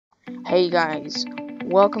Hey guys,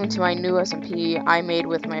 welcome to my new SMP I made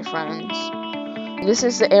with my friends. This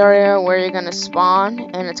is the area where you're gonna spawn,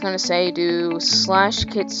 and it's gonna say do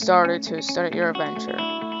 /get started to start your adventure.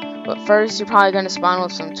 But first, you're probably gonna spawn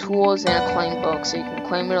with some tools and a claim book so you can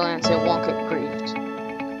claim your land so it won't get griefed.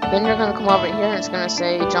 Then you're gonna come over here and it's gonna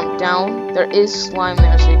say jump down. There is slime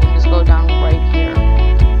there, so you can just go down right here.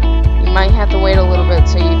 You might have to wait a little bit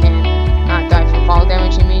so you can not die from fall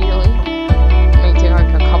damage immediately. It may take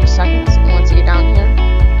like a couple seconds, and once you get down here,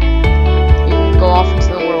 you can go off into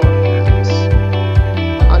the world.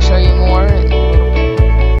 I'll show you more in a little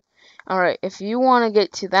bit. Alright, if you want to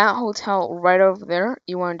get to that hotel right over there,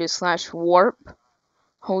 you want to do /warp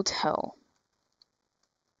hotel.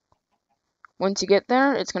 Once you get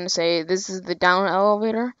there, it's going to say this is the down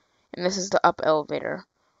elevator, and this is the up elevator.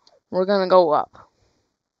 We're going to go up.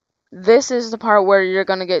 This is the part where you're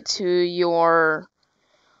going to get to your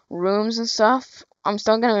rooms and stuff. I'm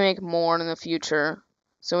still going to make more in the future.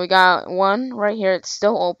 So we got one right here. It's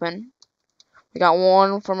still open. We got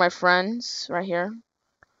one for my friends right here.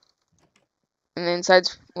 And the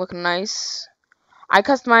inside's looking nice. I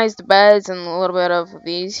customized the beds and a little bit of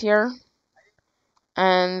these here.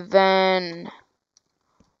 And then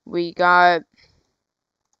we got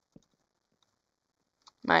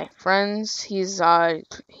my friends. He's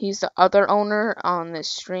the other owner on this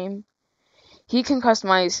stream. He can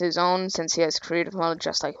customize his own since he has creative mode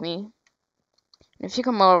just like me. If you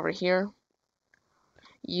come over here,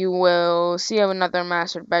 you will see another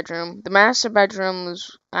master bedroom. The master bedroom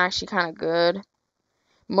is actually kind of good.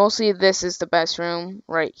 Mostly this is the best room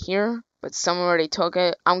right here, but someone already took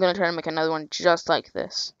it. I'm going to try to make another one just like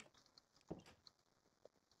this.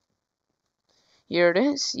 Here it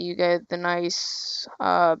is. You get the nice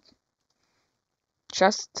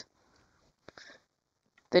chest.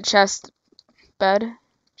 The chest bed.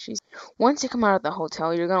 Once you come out of the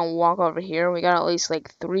hotel, you're going to walk over here. We got at least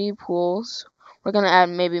like 3 pools. We're going to add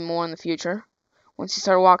maybe more in the future. Once you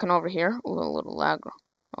start walking over here, ooh, a little lag.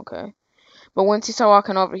 Okay. But once you start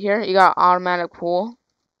walking over here, you got automatic pool.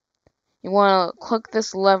 You want to click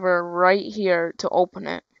this lever right here to open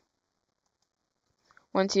it.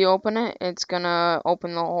 Once you open it, it's going to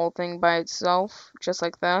open the whole thing by itself, just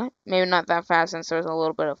like that. Maybe not that fast since there's a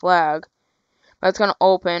little bit of lag. But it's going to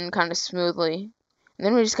open kind of smoothly. And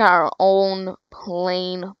then we just got our own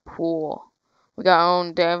plain pool. We got our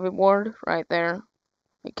own davy board right there.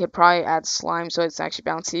 We could probably add slime so it's actually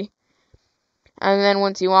bouncy. And then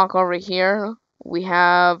once you walk over here, we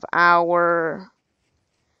have our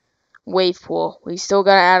wave pool. We still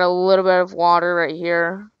gotta add a little bit of water right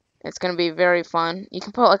here. It's gonna be very fun. You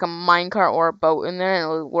can put like a minecart or a boat in there and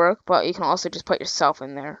it'll work, but you can also just put yourself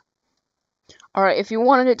in there. Alright, if you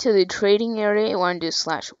wanted it to the trading area, you want to do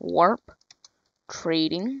 /warp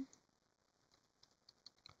trading.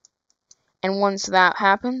 And once that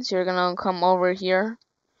happens, you're gonna come over here.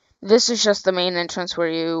 This is just the main entrance where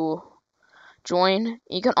you join.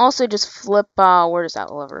 You can also just flip, where is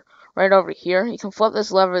that lever? Right over here. You can flip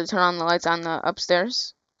this lever to turn on the lights on the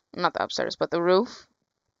upstairs. Not the upstairs, but the roof.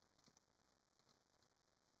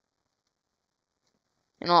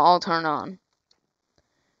 And it'll all turn on.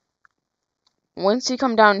 Once you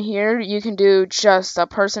come down here, you can do just a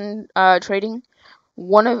person trading.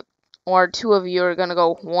 One of or two of you are gonna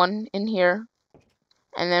go 1 in here,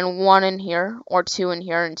 and then 1 in here, or 2 in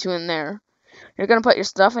here and 2 in there. You're gonna put your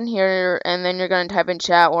stuff in here, and then you're gonna type in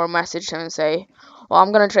chat or message them and say, well,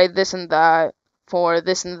 I'm gonna trade this and that for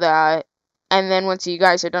this and that. And then once you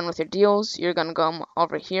guys are done with your deals, you're gonna come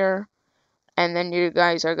over here, and then you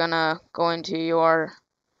guys are gonna go into your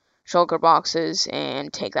shulker boxes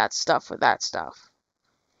and take that stuff for that stuff.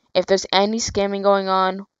 If there's any scamming going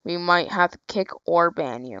on, we might have to kick or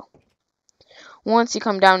ban you. Once you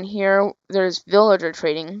come down here, there's villager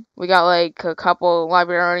trading. We got like a couple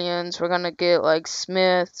librarians. We're gonna get like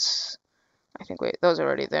smiths. I think, wait, those are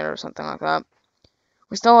already there or something like that.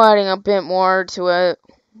 We're still adding a bit more to it.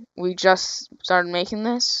 We just started making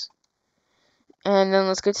this. And then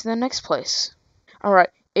let's get to the next place. Alright,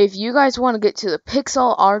 if you guys want to get to the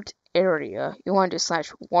pixel art area, you want to do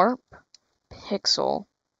 /warp pixel.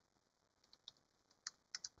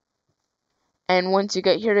 And once you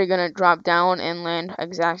get here, you're going to drop down and land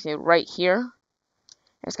exactly right here.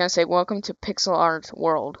 It's going to say, welcome to Pixel Art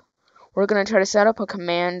World. We're going to try to set up a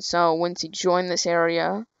command so once you join this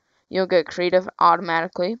area, you'll get creative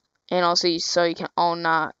automatically. And also so you can all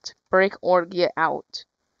not break or get out.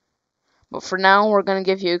 But for now, we're going to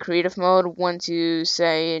give you creative mode once you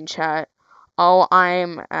say in chat, oh,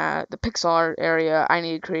 I'm at the pixel art area, I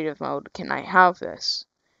need creative mode, can I have this?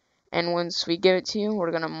 And once we give it to you,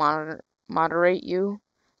 we're going to moderate you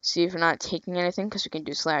see if you're not taking anything, because we can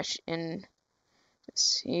do slash in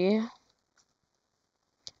C.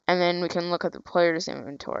 And then we can look at the player's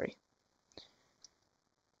inventory.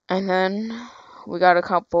 And then we got a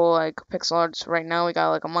couple like pixel arts right now. We got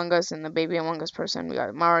like Among Us and the baby Among Us person. We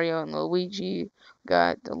got Mario and Luigi. We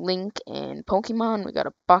got the Link and Pokemon. We got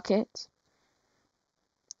a bucket.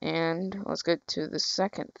 And let's get to the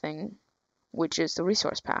second thing, which is the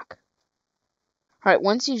resource pack. Alright,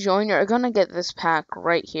 once you join, you're gonna get this pack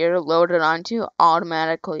right here loaded onto you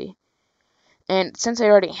automatically. And since I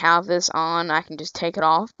already have this on, I can just take it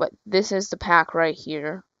off. But this is the pack right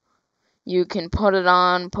here. You can put it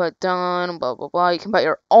on, put done, blah, blah, blah. You can put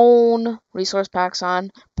your own resource packs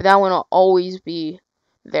on, but that one will always be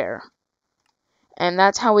there. And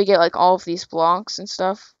that's how we get, like, all of these blocks and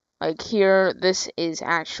stuff. Like, here, this is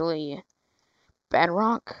actually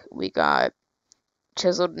bedrock. We got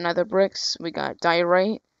chiseled nether bricks. We got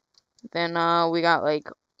diorite. Then, we got, like,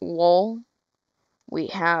 wool. We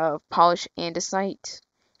have polished andesite.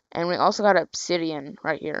 And we also got obsidian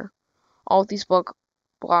right here. All of these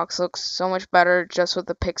blocks look so much better just with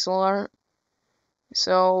the pixel art.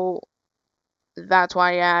 So that's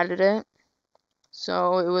why I added it.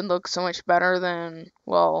 So it would look so much better than,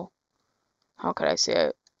 well, how could I say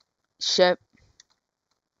it? Ship.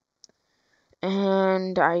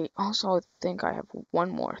 And I also think I have one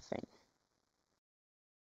more thing.